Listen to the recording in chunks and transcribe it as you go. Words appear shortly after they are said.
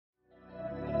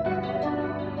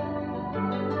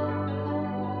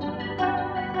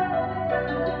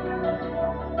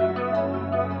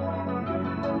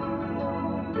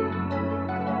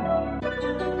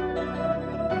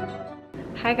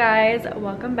Hi guys,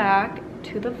 welcome back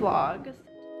to the vlogs.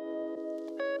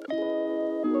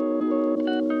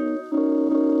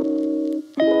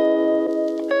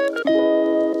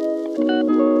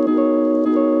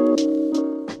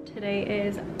 Today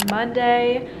is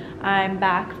Monday. I'm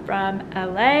back from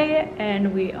LA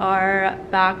and we are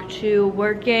back to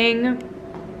working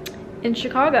in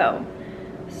Chicago.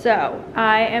 So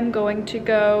I am going to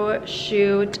go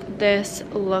shoot this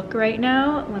look right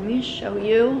now. Let me show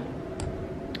you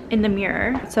in the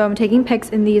mirror. So I'm taking pics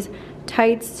in these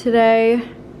tights today.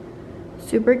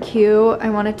 Super cute. I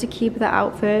wanted to keep the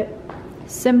outfit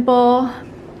simple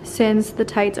since the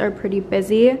tights are pretty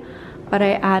busy, but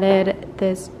I added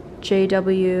this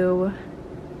JW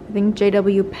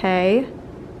Pay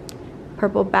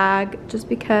purple bag just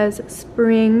because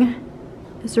spring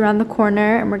is around the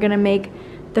corner and we're gonna make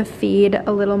the feed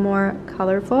a little more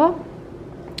colorful.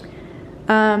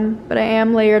 But I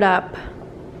am layered up,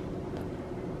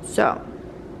 so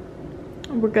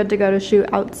we're good to go to shoot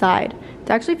outside. It's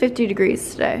actually 50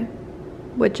 degrees today,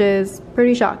 which is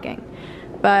pretty shocking.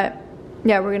 But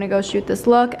yeah, we're gonna go shoot this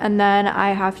look and then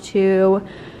I have to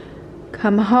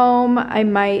come home. I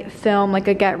might film like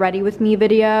a get ready with me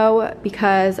video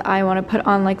because I want to put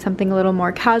on like something a little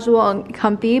more casual and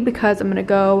comfy because I'm gonna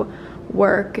go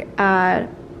work at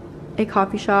a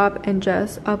coffee shop and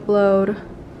just upload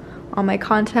all my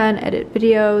content, edit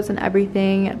videos and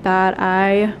everything that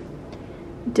I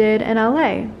did in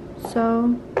LA.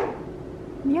 So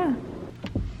yeah.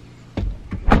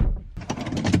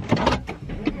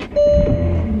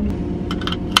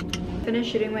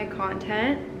 Finished shooting my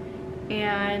content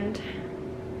and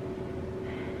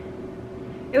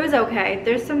it was okay.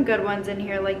 There's some good ones in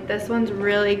here, like this one's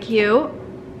really cute.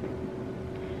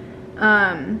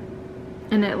 And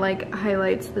it like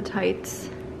highlights the tights.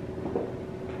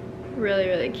 Really,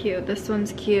 really cute. This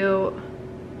one's cute.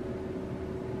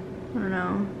 I don't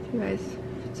know if you guys,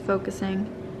 if it's focusing.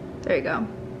 There you go.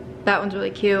 That one's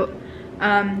really cute.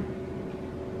 Yeah,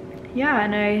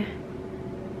 and I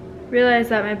realized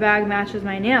that my bag matches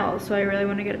my nails, so I really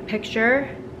want to get a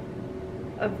picture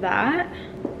of that.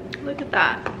 Look at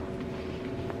that. I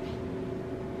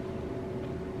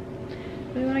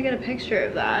really want to get a picture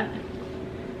of that.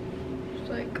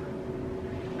 Like,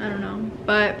 I don't know,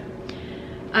 but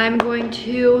I'm going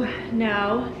to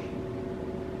now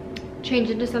change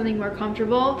into something more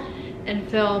comfortable and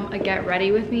film a get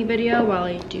ready with me video while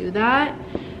I do that,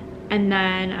 and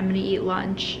then I'm gonna eat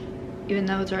lunch even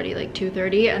though it's already like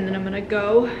 2:30, and then I'm gonna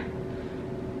go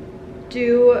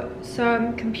do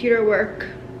some computer work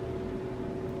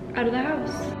out of the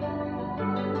house.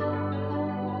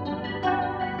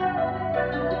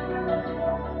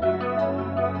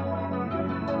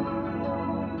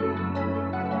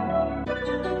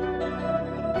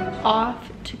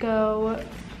 Off to go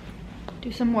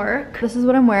do some work. This is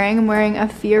what I'm wearing. I'm wearing a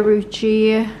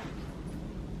Fiorucci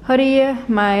hoodie,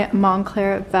 my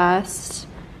Montclair vest,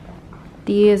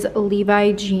 these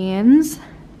Levi jeans,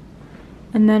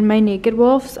 and then my Naked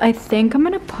Wolves. I think I'm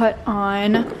gonna put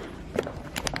on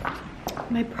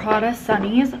my Prada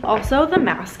Sunnies. Also, the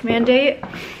mask mandate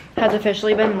has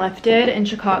officially been lifted in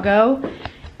Chicago,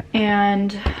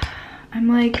 and I'm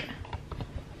like,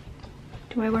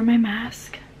 do I wear my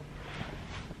mask?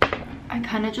 I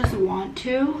kind of just want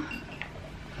to.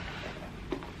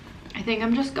 I think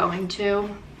I'm just going to.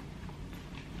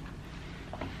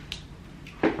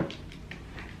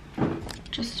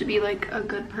 Just to be like a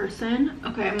good person.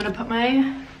 Okay, I'm gonna put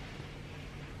my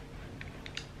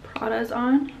Pradas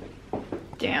on.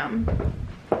 Damn.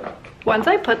 Once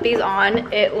I put these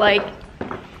on, it like,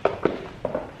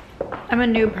 I'm a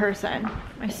new person,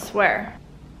 I swear.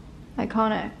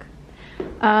 Iconic.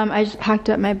 I just packed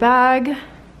up my bag.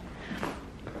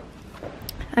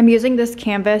 I'm using this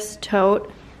canvas tote.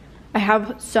 I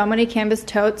have so many canvas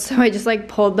totes, so I just like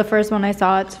pulled the first one I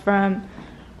saw. It's from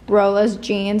Rola's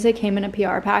Jeans. It came in a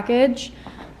PR package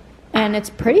and it's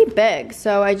pretty big.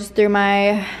 So I just threw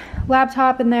my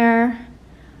laptop in there,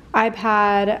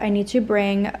 iPad. I need to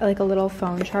bring like a little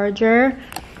phone charger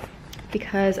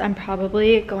because I'm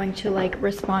probably going to like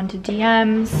respond to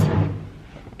DMs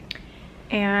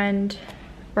and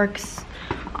works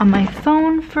on my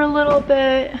phone for a little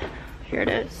bit. Here it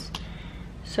is.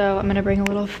 So I'm gonna bring a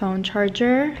little phone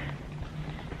charger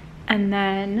and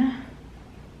then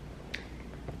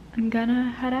I'm gonna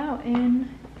head out and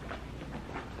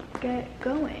get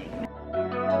going.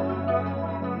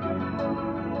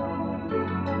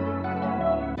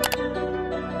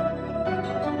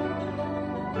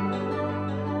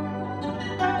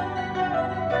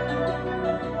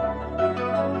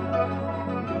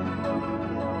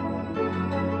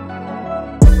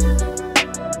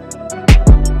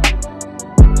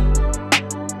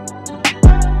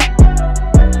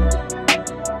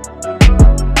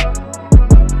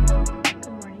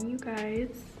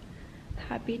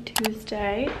 Happy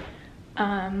Tuesday.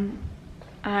 I'm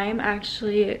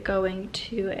actually going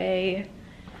to a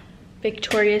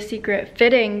Victoria's Secret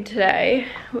fitting today,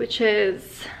 which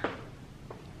is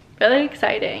really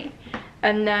exciting.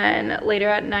 And then later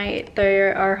at night, they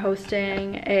are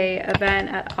hosting a event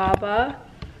at ABBA,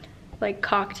 like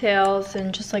cocktails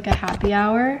and just like a happy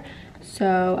hour.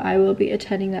 So I will be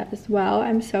attending that as well.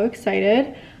 I'm so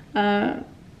excited.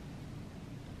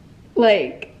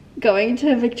 Like going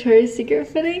to a Victoria's Secret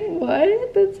fitting,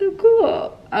 what? That's so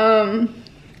cool.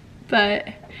 But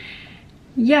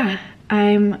yeah,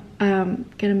 I'm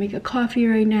gonna make a coffee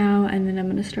right now, and then I'm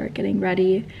gonna start getting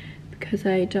ready because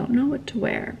I don't know what to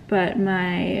wear. But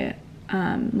my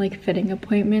like fitting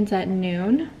appointment's at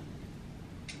noon,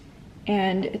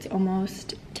 and it's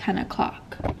almost 10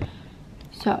 o'clock.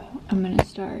 So I'm gonna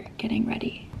start getting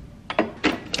ready.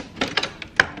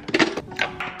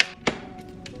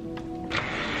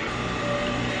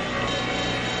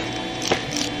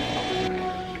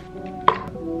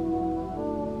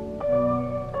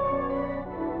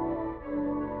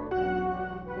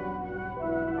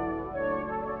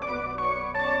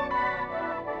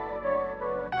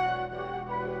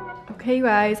 Okay, you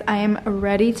guys, I am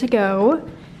ready to go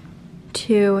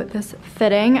to this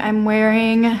fitting. I'm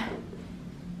wearing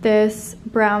this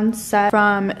brown set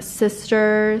from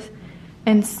Sisters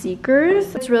and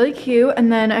Seekers. It's really cute.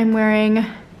 And then I'm wearing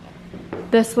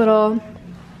this little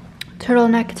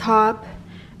turtleneck top.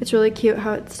 It's really cute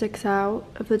how it sticks out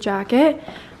of the jacket.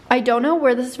 I don't know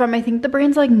where this is from. I think the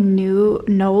brand's like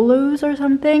Nolus or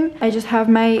something. I just have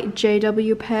my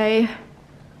JW Pay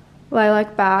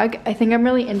lilac bag. I think I'm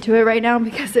really into it right now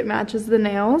because it matches the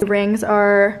nails. The rings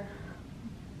are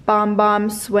Bomb Bomb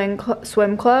Swim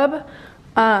Club.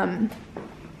 I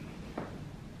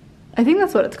think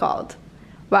that's what it's called.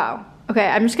 Wow. Okay,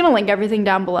 I'm just gonna link everything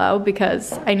down below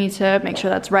because I need to make sure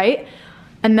that's right.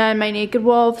 And then my Naked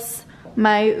Wolves,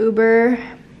 my Uber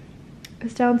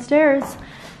is downstairs,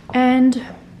 and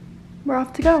we're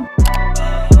off to go.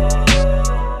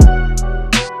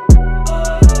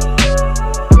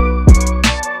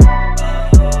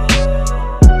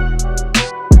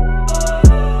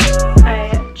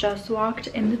 Just walked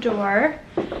in the door,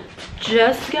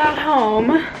 just got home.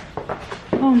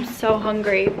 Oh, I'm so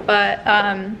hungry, but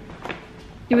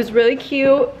it was really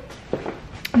cute.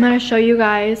 I'm gonna show you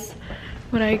guys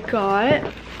what I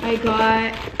got. I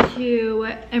got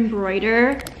to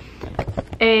embroider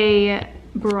a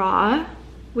bra,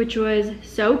 which was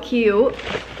so cute.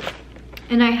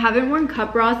 And I haven't worn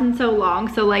cut bras in so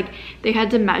long, so like they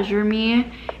had to measure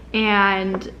me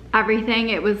and everything.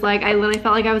 It was like, I literally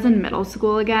felt like I was in middle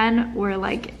school again, where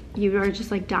like you are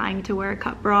just like dying to wear a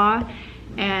cut bra,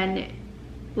 and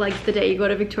like the day you go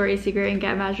to Victoria's Secret and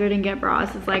get measured and get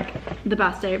bras is like the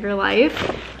best day of your life.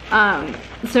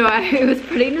 So it was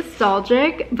pretty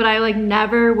nostalgic, but I like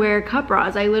never wear cut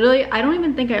bras. I don't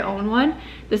even think I own one.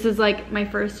 This is like my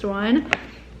first one.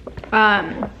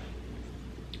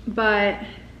 But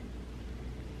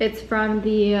it's from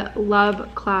the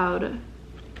Love Cloud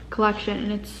collection,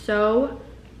 and it's so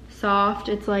soft.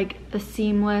 It's like a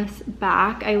seamless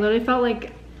back. I literally felt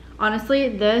like, honestly,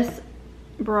 this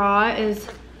bra is,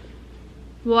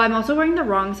 well, I'm also wearing the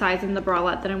wrong size in the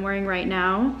bralette that I'm wearing right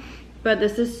now, but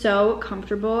this is so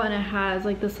comfortable, and it has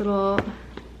like this little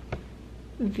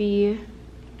V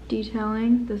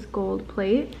detailing, this gold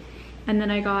plate, and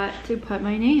then I got to put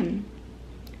my name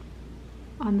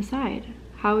on the side.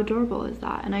 How adorable is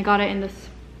that? And I got it in this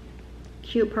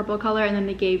cute purple color, and then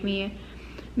they gave me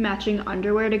matching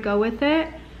underwear to go with it.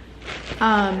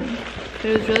 It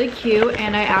was really cute,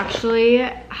 and I actually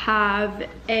have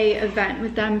a event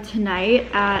with them tonight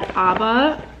at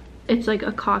ABBA. It's like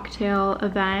a cocktail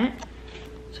event.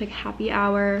 It's like happy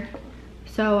hour,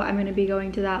 so I'm gonna be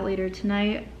going to that later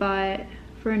tonight. But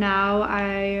for now,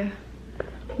 I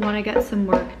want to get some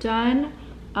work done.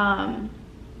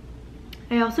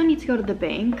 I also need to go to the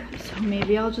bank, so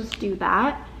maybe I'll just do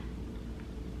that.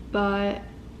 But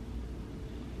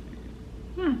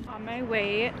yeah, on my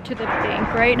way to the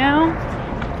bank right now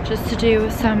just to do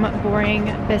some boring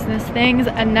business things,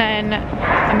 and then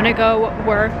I'm gonna go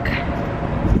work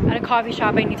at a coffee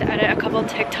shop. I need to edit a couple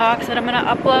TikToks that I'm gonna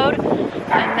upload,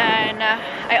 and then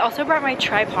I also brought my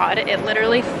tripod. It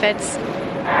literally fits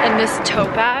in this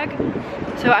tote bag,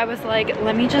 so I was like,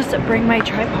 let me just bring my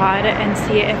tripod and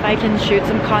see if I can shoot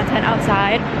some content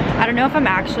outside. I don't know if I'm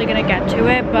actually gonna get to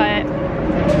it, but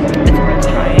it's worth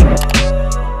trying.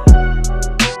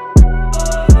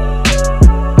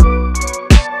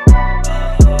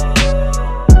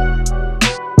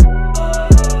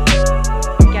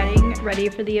 Getting ready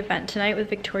for the event tonight with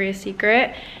Victoria's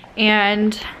Secret,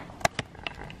 and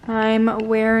I'm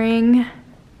wearing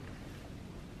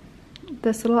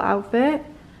this little outfit.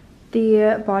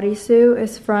 The bodysuit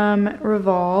is from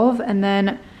Revolve, and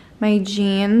then my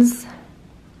jeans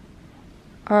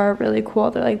are really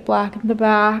cool. They're like black in the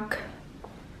back,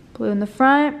 blue in the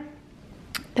front.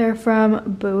 They're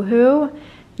from Boohoo,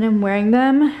 and I'm wearing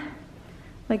them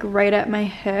like right at my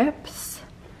hips.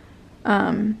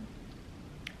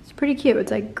 It's pretty cute.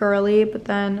 It's like girly, but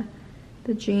then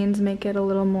the jeans make it a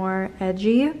little more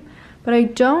edgy. But I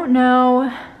don't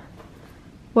know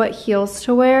what heels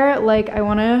to wear. Like, I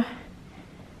want to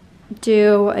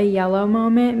do a yellow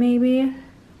moment maybe.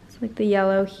 It's like the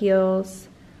yellow heels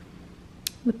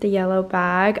with the yellow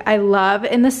bag. I love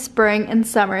in the spring and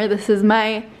summer, this is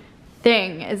my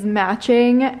thing, is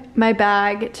matching my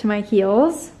bag to my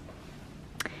heels.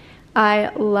 I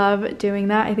love doing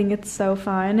that. I think it's so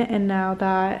fun. And now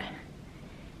that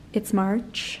it's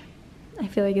March, I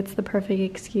feel like it's the perfect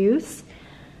excuse.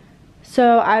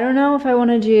 So I don't know if I want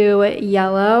to do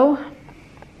yellow,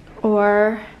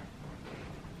 or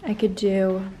I could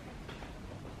do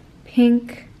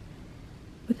pink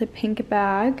with a pink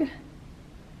bag.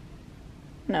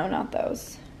 No, not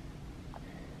those.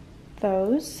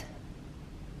 Those.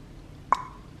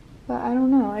 But I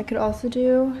don't know. I could also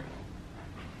do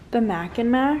the Mac and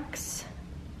Max.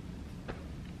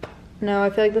 No, I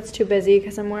feel like that's too busy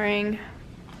because I'm wearing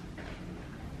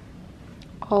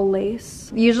all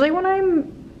lace. Usually when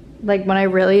I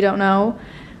really don't know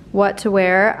what to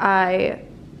wear, I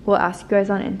will ask you guys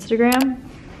on Instagram.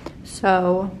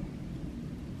 So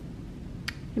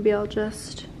maybe I'll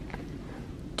just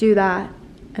do that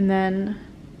and then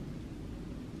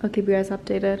I'll keep you guys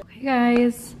updated. Okay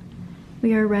guys,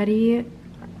 we are ready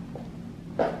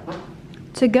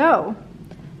to go.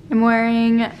 I'm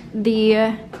wearing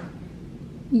the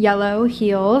yellow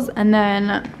heels and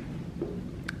then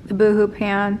the Boohoo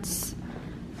pants,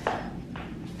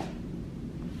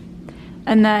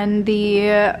 and then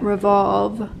the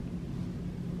Revolve,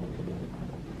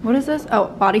 what is this?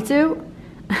 Oh, bodysuit.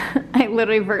 I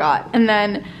literally forgot. And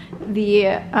then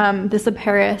the this a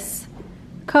Paris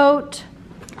coat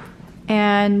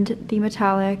and the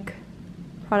metallic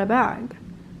Prada bag.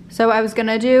 So I was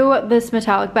gonna do this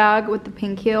metallic bag with the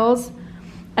pink heels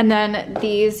and then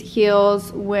these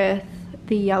heels with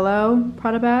the yellow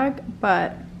Prada bag,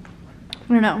 but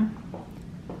I don't know.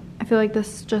 I feel like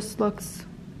this just looks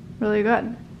really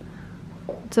good.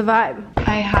 It's a vibe.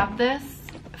 I have this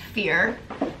fear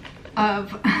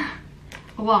of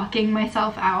locking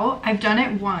myself out. I've done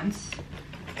it once,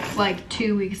 like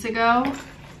 2 weeks ago.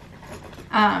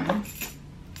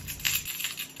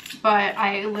 But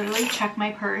I literally check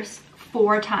my purse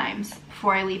 4 times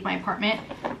before I leave my apartment.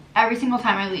 Every single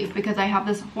time I leave, because I have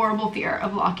this horrible fear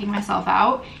of locking myself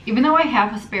out. Even though I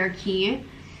have a spare key,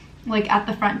 like at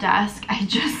the front desk, I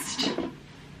just,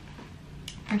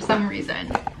 for some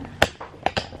reason,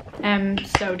 am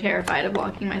so terrified of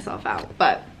locking myself out.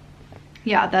 But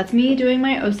yeah, that's me doing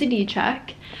my OCD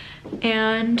check,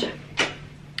 and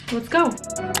let's go.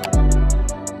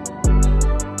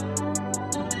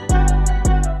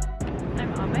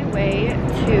 I'm on my way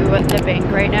to the bank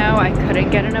right now. I couldn't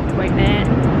get an appointment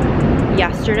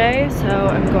yesterday, so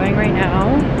I'm going right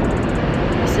now.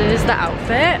 This is the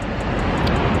outfit.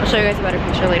 I'll show you guys a better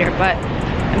picture later, but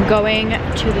I'm going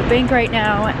to the bank right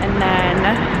now, and then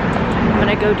I'm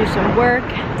gonna go do some work,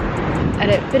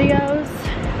 edit videos,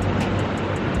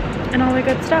 and all the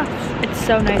good stuff. It's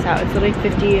so nice out. It's literally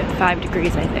 55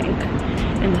 degrees, I think,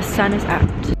 and the sun is out.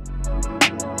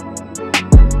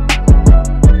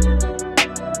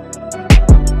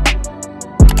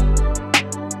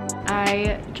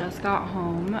 I just got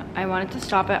home. I wanted to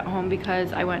stop at home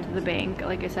because I went to the bank,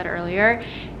 like I said earlier,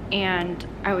 and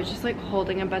I was just like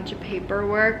holding a bunch of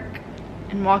paperwork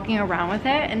and walking around with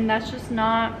it, and that's just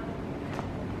not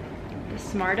the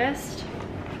smartest.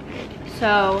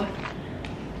 So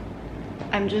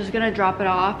I'm just gonna drop it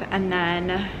off and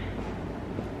then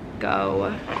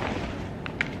go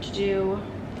to do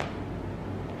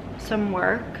some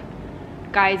work.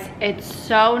 Guys, it's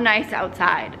so nice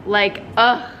outside. Like,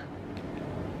 ugh.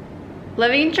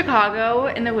 Living in Chicago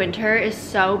in the winter is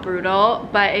so brutal,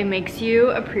 but it makes you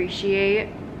appreciate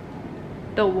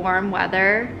the warm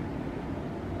weather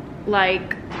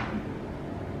like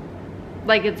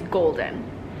it's golden.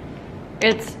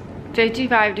 It's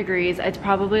 55 degrees. It's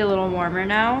probably a little warmer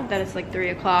now that it's like 3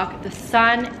 o'clock. The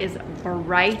sun is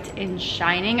bright and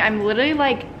shining. I'm literally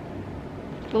like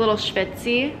a little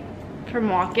schwitzy from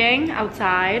walking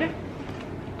outside.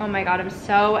 Oh my god, I'm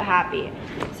so happy.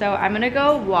 So I'm gonna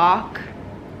go walk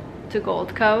to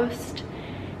Gold Coast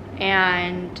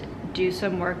and do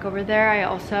some work over there. I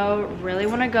also really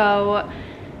want to go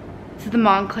This is the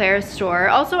Montclair store.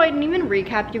 Also, I didn't even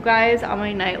recap you guys on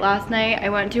my night last night.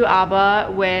 I went to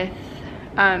ABBA with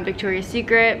Victoria's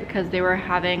Secret because they were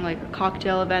having like a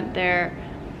cocktail event there.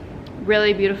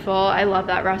 Really beautiful. I love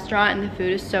that restaurant and the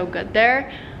food is so good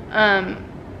there. But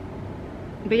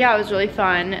yeah, it was really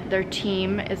fun. Their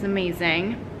team is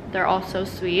amazing. They're all so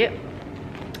sweet.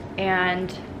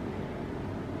 And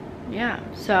yeah,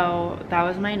 so that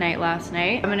was my night last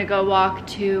night. I'm gonna go walk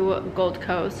to Gold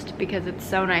Coast because it's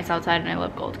so nice outside and I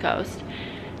love Gold Coast.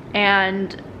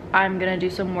 And I'm gonna do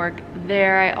some work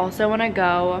there. I also wanna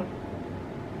go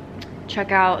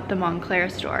check out the Montclair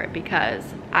store because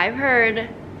I've heard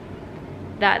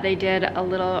that they did a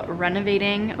little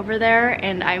renovating over there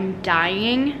and I'm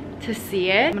dying to see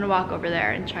it. I'm gonna walk over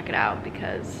there and check it out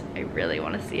because I really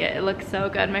wanna see it. It looks so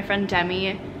good. My friend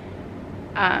Demi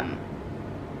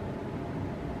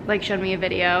like showed me a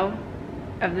video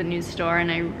of the new store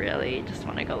and I really just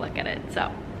wanna go look at it. So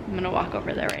I'm gonna walk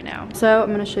over there right now. So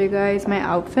I'm gonna show you guys my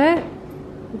outfit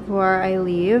before I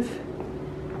leave.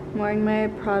 I'm wearing my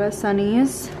Prada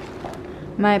sunnies.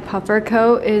 My puffer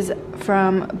coat is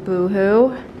from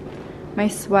Boohoo. My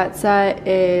sweat set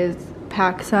is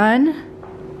PacSun.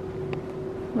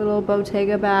 Little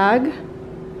Bottega bag.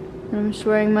 And I'm just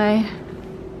wearing my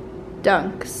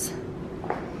Dunks.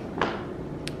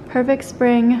 Perfect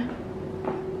spring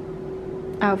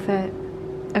outfit.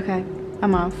 Okay,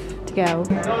 I'm off to go.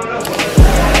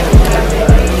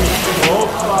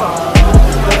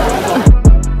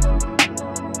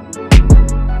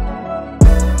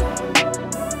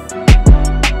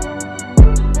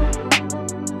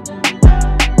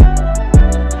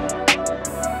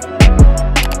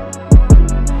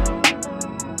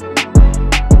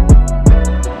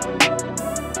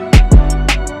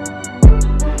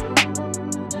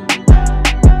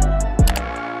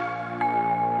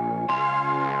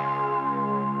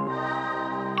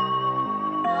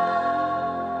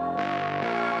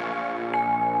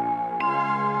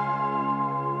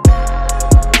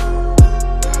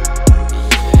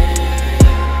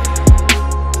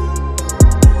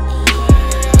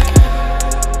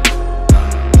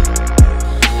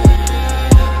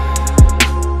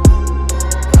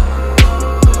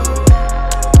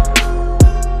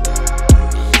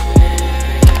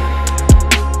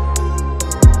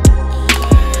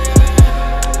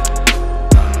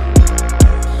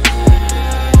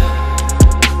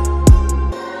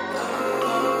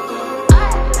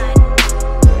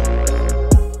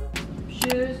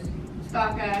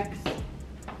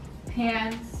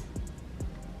 Pants,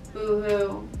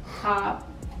 Boohoo, top,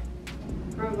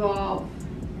 Revolve,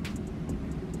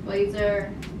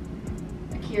 blazer,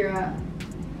 Akira,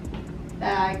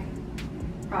 bag,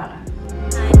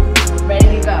 Prada.